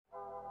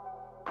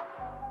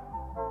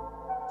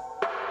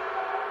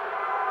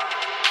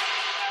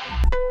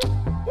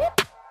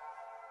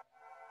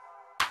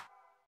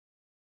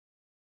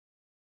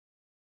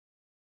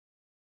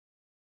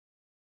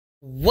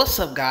What's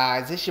up,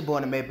 guys? It's your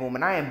boy the Boom,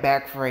 and I am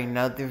back for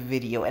another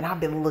video. And I've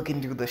been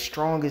looking through the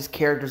strongest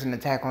characters in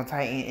Attack on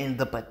Titan and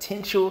the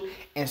potential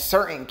in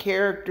certain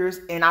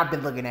characters, and I've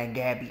been looking at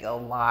Gabbi a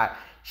lot.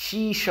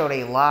 She showed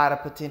a lot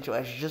of potential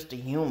as just a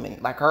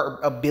human. Like, her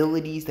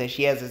abilities that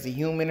she has as a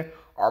human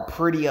are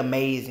pretty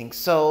amazing.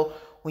 So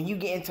when you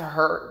get into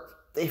her,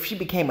 if she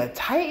became a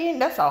Titan,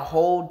 that's a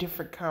whole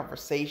different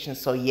conversation.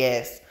 So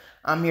yes,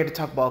 I'm here to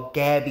talk about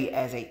Gabbi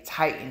as a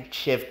Titan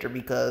shifter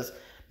because,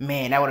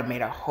 man, that would have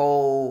made a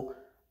whole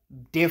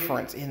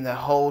difference in the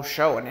whole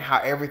show and how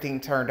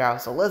everything turned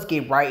out. So let's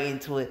get right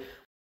into it.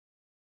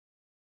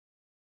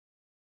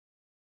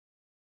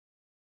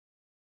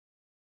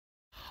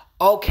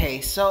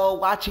 Okay, so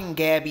watching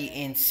Gabbi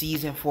in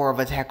season 4 of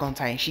Attack on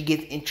Titan, she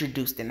gets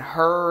introduced, and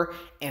her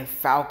and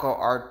Falco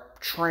are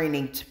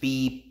training to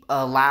be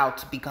allowed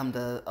to become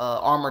the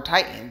Armor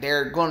Titan.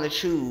 They're going to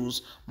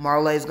choose,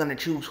 Marley's going to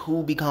choose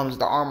who becomes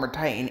the Armor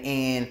Titan,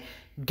 and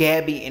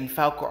Gabbi and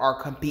Falco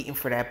are competing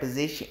for that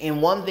position.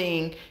 And one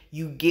thing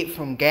you get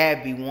from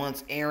Gabbi,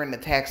 once Eren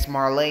attacks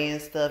Marley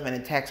and stuff and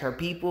attacks her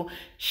people,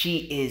 she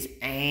is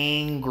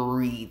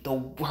angry.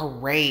 Her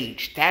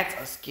rage, that's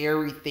a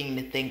scary thing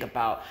to think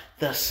about.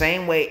 The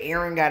same way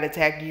Eren got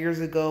attacked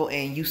years ago,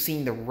 and you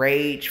seen the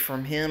rage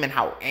from him and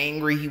how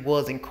angry he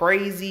was and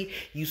crazy.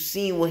 You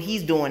seen what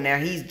he's doing now.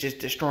 He's just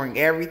destroying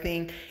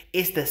everything.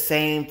 It's the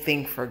same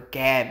thing for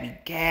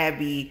Gabbi.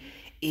 Gabbi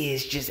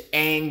is just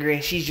angry,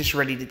 and she's just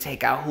ready to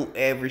take out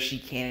whoever she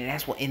can, and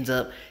that's what ends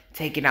up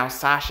taking out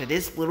Sasha.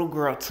 This little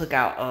girl took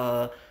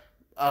out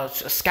a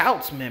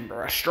scouts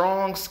member, a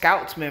strong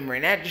scouts member,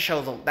 and that just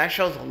shows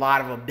a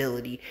lot of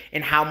ability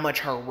and how much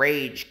her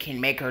rage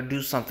can make her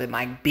do something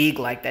like big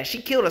like that.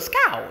 She killed a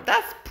scout.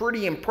 That's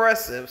pretty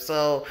impressive.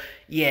 So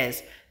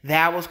yes,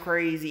 that was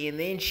crazy. And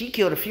then she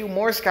killed a few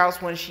more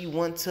scouts when she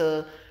went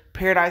to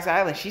Paradise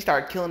Island. She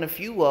started killing a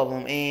few of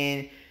them,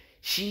 and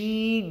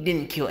she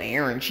didn't kill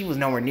Eren. She was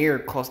nowhere near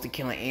close to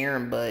killing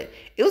Eren, but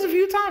it was a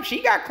few times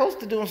she got close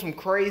to doing some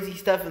crazy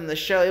stuff in the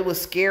show. It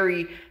was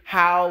scary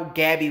how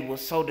Gabbi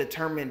was so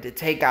determined to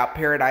take out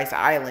Paradise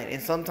Island,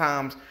 and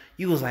sometimes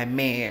you was like,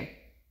 man,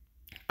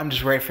 I'm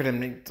just ready for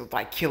them to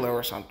like kill her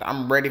or something.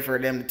 I'm ready for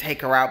them to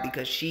take her out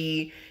because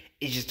she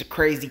is just a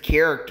crazy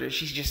character.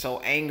 She's just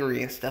so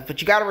angry and stuff.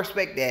 But you gotta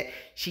respect that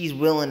she's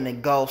willing to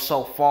go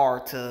so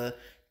far to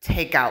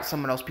take out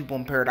some of those people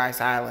in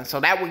Paradise Island. So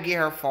that would get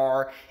her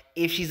far.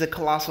 If she's a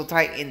colossal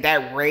titan,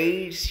 that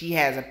rage, she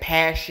has a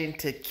passion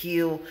to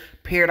kill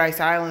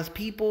Paradise Island's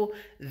people,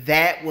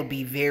 that would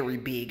be very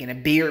big and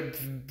a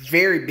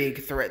very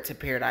big threat to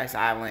Paradise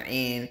Island.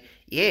 And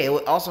yeah, it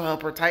would also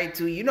help her Titan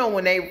too. You know,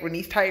 when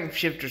these Titan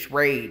shifters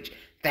rage,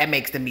 that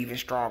makes them even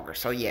stronger.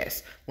 So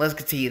yes, let's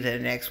continue to the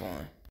next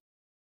one.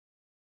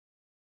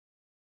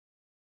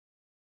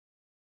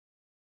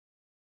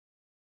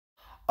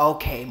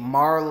 Okay,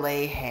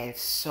 Marley had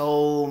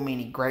so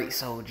many great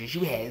soldiers.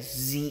 You had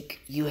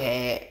Zeke, you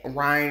had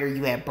Reiner,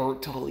 you had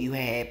Bertolt, you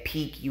had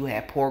Peak, you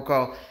had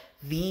Porco.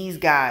 These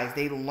guys,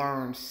 they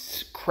learned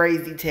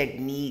crazy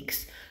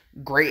techniques,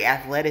 great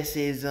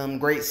athleticism,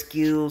 great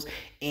skills,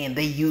 and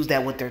they use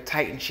that with their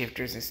Titan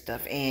shifters and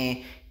stuff.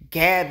 And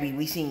Gabbi,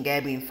 we seen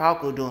Gabbi and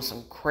Falco doing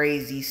some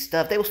crazy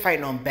stuff. They was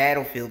fighting on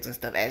battlefields and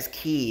stuff as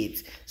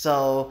kids.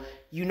 So,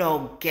 you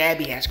know,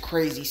 Gabbi has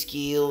crazy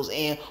skills,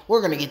 and we're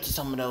going to get to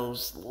some of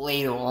those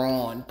later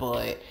on.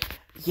 But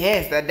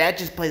yes, that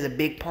just plays a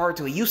big part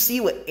to it. You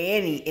see what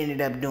Annie ended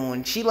up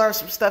doing. She learned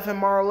some stuff in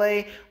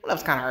Marley. Well, that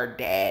was kind of her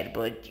dad,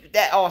 but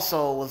that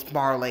also was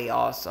Marley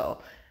also.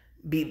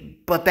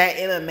 But that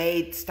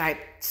MMA type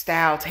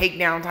style,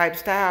 takedown type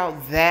style,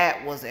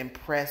 that was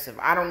impressive.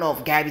 I don't know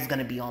if Gabbi's going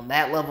to be on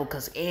that level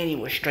because Annie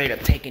was straight up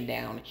taking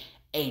down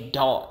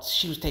adults.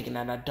 She was taking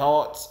down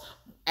adults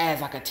as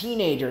like a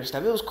teenager and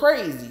stuff. It was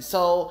crazy.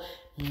 So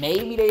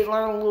maybe they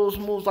learn little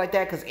moves like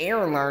that because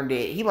Eren learned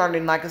it. He learned it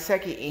in like a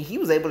second, and he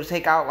was able to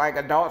take out like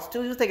adults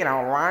too. He was taking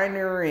out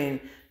Reiner and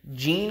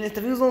Jean and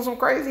stuff. He was doing some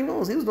crazy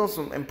moves. He was doing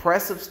some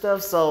impressive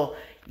stuff. So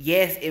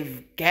yes,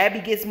 if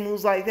Gabbi gets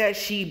moves like that,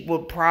 she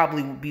would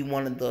probably be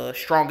one of the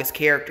strongest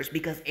characters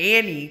because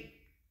Annie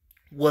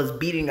was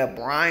beating up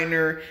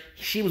Reiner,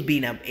 she was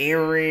beating up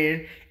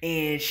Eren,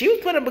 and she was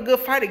putting up a good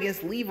fight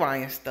against Levi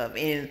and stuff.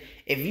 And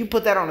if you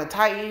put that on a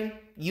Titan,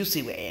 you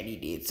see what Annie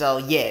did. So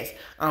yes,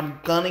 I'm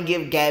gonna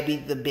give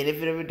Gabbi the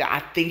benefit of it. I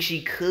think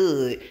she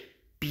could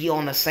be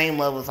on the same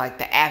level as like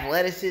the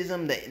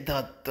athleticism,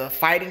 the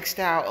fighting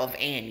style of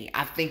Annie.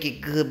 I think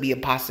it could be a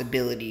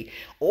possibility.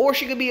 Or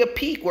she could be a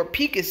Peak, where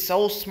Peak is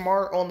so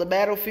smart on the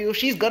battlefield.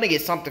 She's going to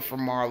get something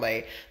from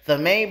Marley. The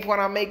main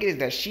point I'm making is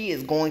that she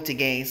is going to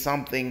gain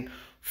something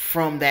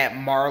from that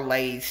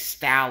Marley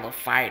style of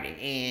fighting.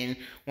 And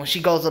when she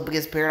goes up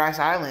against Paradise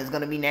Island, it's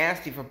going to be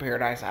nasty for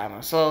Paradise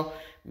Island. So,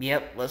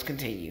 yep, let's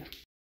continue.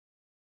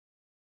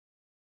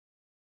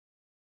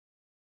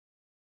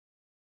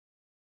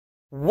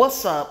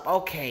 What's up?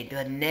 Okay,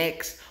 the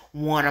next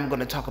one I'm going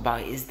to talk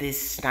about is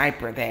this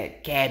sniper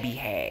that Gabbi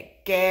had.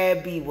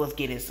 Gabbi was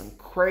getting some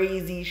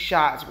crazy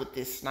shots with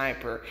this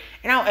sniper.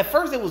 And at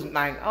first it was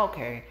like,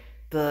 okay,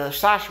 the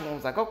Sasha one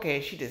was like,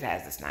 okay, she just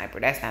has the sniper.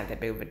 That's not that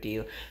big of a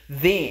deal.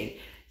 Then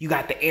you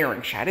got the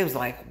Aaron shot. It was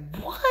like,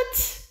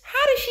 what?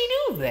 How did she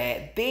do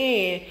that?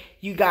 Then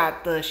you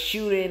got the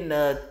shooting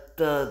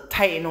the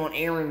Titan on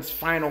Aaron's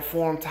final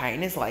form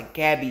Titan. It's like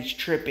Gabby's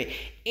tripping.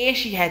 And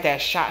she had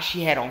that shot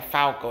she had on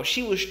Falco.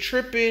 She was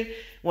tripping.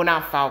 Well,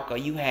 not Falco.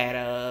 You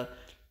had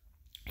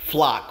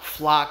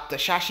Flock. The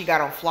shot she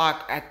got on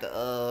Flock at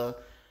the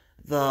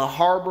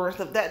harbor and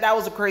stuff. That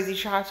was a crazy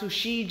shot too.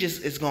 She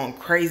just is going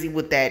crazy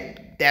with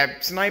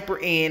that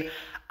sniper, and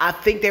I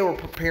think they were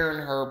preparing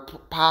her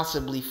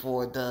possibly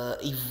for the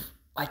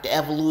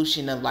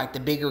evolution of like the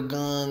bigger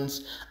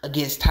guns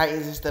against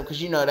Titans and stuff, because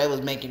they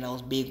was making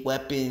those big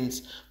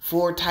weapons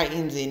for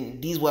Titans,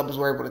 and these weapons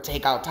were able to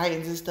take out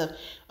Titans and stuff.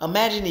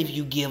 Imagine if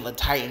you give a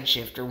Titan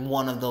shifter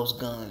one of those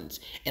guns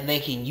and they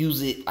can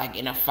use it like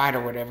in a fight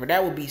or whatever.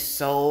 That would be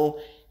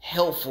so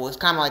helpful. It's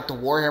kind of like the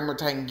Warhammer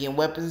Titan getting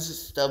weapons and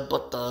stuff,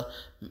 but the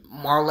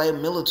Marley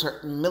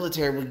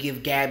military would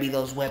give Gabby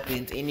those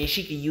weapons, and then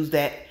she could use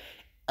that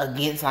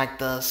against like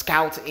the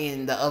scouts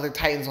and the other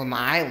Titans on the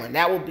island.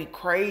 That would be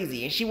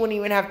crazy, and she wouldn't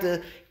even have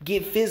to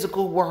get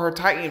physical with her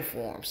Titan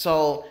form.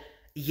 So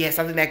yes,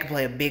 I think that could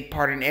play a big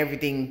part in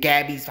everything.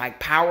 Gabby's like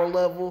power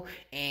level,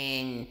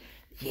 and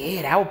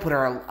yeah, that would put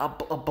her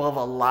up above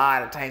a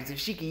lot of Titans. If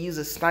she could use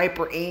a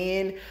sniper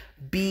and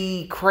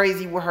be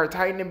crazy with her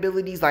Titan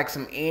abilities, like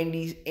some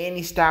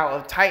Andy style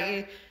of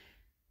Titan,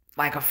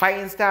 like a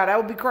fighting style, that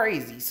would be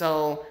crazy.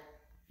 So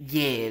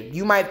yeah,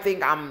 you might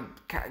think I'm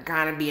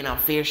kind of being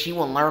unfair. She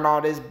won't learn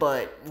all this,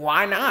 but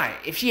why not?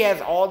 If she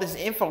has all this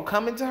info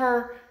coming to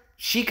her,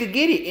 she could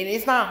get it. And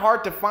it's not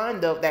hard to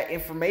find that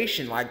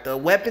information. Like, the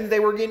weapons they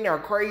were getting are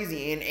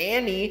crazy. And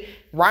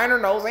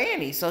Reiner knows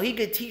Annie, so he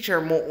could teach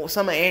her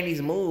some of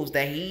Annie's moves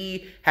that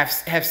he have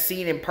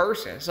seen in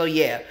person. So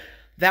yeah,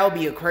 that would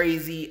be a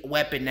crazy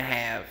weapon to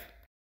have.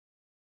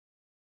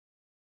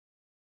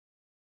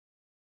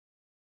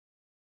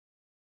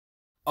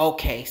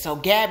 Okay, so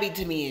Gabby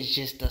to me is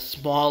just a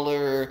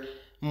smaller,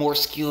 more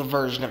skilled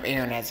version of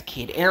Aaron as a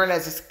kid. Aaron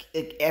as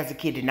a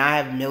kid did not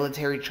have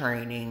military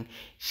training.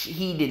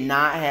 He did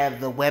not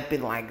have the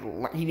weapon, like,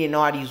 he didn't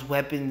know how to use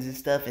weapons and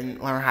stuff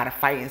and learn how to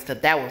fight and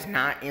stuff. That was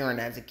not Aaron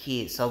as a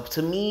kid. So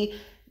to me,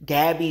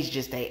 Gabby's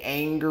just a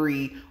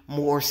angry,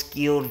 more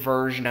skilled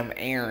version of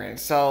Aaron.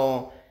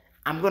 So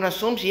I'm gonna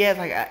assume she has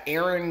like an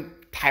Aaron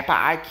type of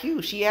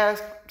IQ. She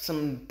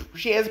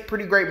has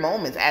pretty great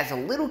moments as a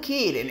little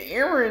kid, and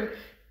Aaron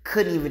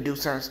couldn't even do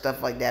certain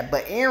stuff like that.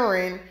 But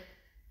Aaron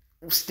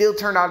still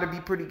turned out to be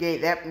pretty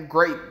great.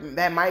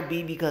 That might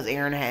be because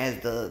Aaron has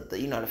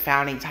the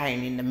founding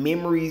Titan and the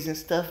memories and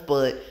stuff.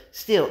 But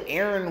still,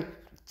 Aaron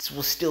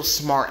was still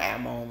smart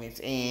at moments.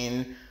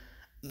 And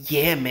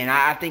yeah, man,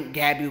 I think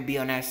Gabby would be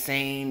on that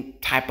same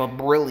type of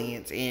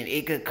brilliance, and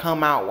it could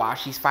come out while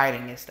she's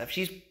fighting and stuff.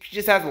 She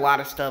just has a lot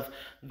of stuff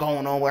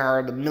going on with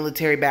her. The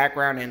military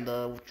background and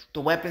the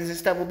weapons and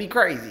stuff will be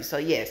crazy. So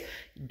yes,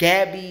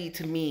 Gabby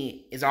to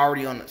me is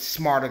already on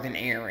smarter than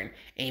Aaron,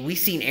 and we've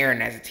seen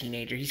Aaron as a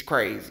teenager. He's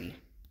crazy.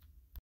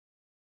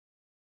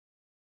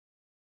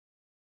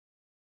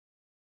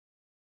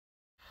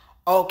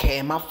 Okay,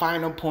 and my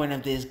final point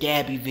of this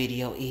Gabby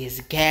video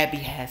is Gabby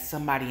has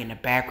somebody in the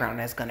background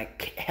that's going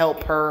to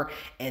help her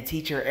and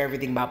teach her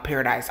everything about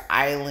Paradise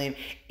Island.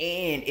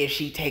 And if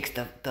she takes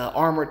the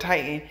Armor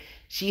Titan,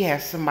 she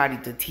has somebody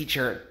to teach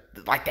her,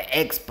 like the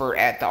expert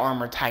at the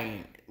Armor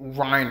Titan,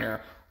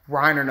 Reiner.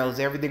 Reiner knows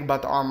everything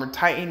about the Armor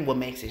Titan, what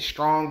makes it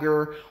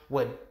stronger,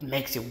 what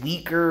makes it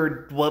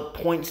weaker, what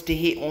points to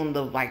hit on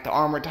the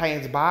Armor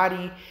Titan's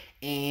body,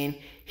 and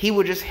he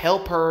would just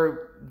help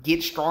her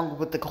get stronger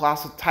with the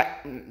Colossal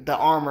Titan, the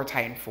Armor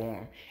Titan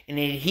form. And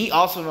then he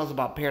also knows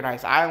about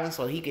Paradise Island,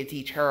 so he could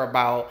teach her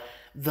about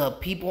the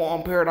people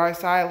on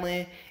Paradise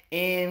Island.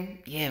 And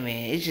yeah,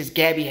 man, it's just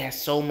Gabby has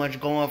so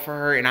much going for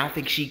her, and I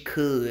think she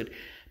could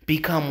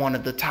become one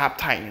of the top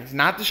Titans.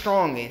 Not the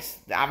strongest.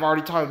 I've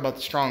already talked about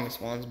the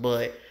strongest ones,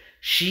 but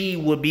she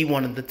would be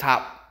one of the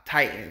top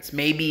Titans.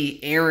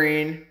 Maybe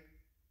Aaron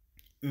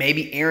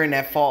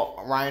that fought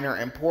Reiner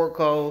and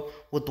Porco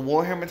with the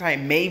Warhammer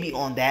Titan, maybe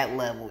on that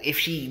level, if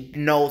she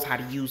knows how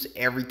to use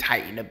every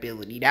Titan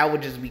ability. That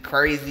would just be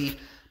crazy.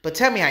 But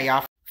tell me how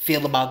y'all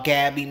feel about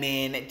Gabby,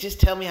 man. Just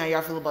tell me how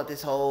y'all feel about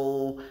this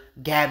whole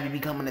Gabby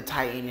becoming a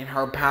Titan and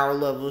her power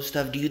level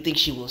stuff. Do you think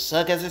she will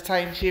suck as a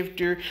Titan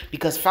shifter?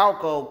 Because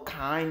Falco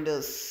kind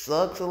of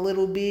sucks a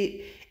little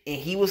bit, and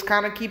he was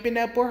kind of keeping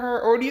up with her.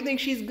 Or do you think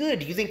she's good?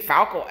 Do you think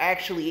Falco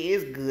actually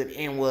is good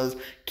and was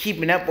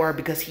keeping up with her?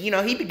 Because, he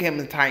became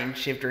a Titan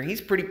shifter. He's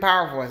pretty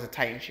powerful as a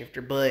Titan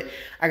shifter. But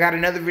I got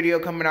another video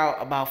coming out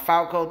about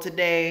Falco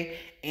today,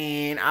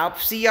 and I'll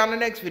see y'all in the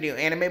next video.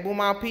 Anime Boom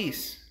out.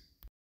 Peace.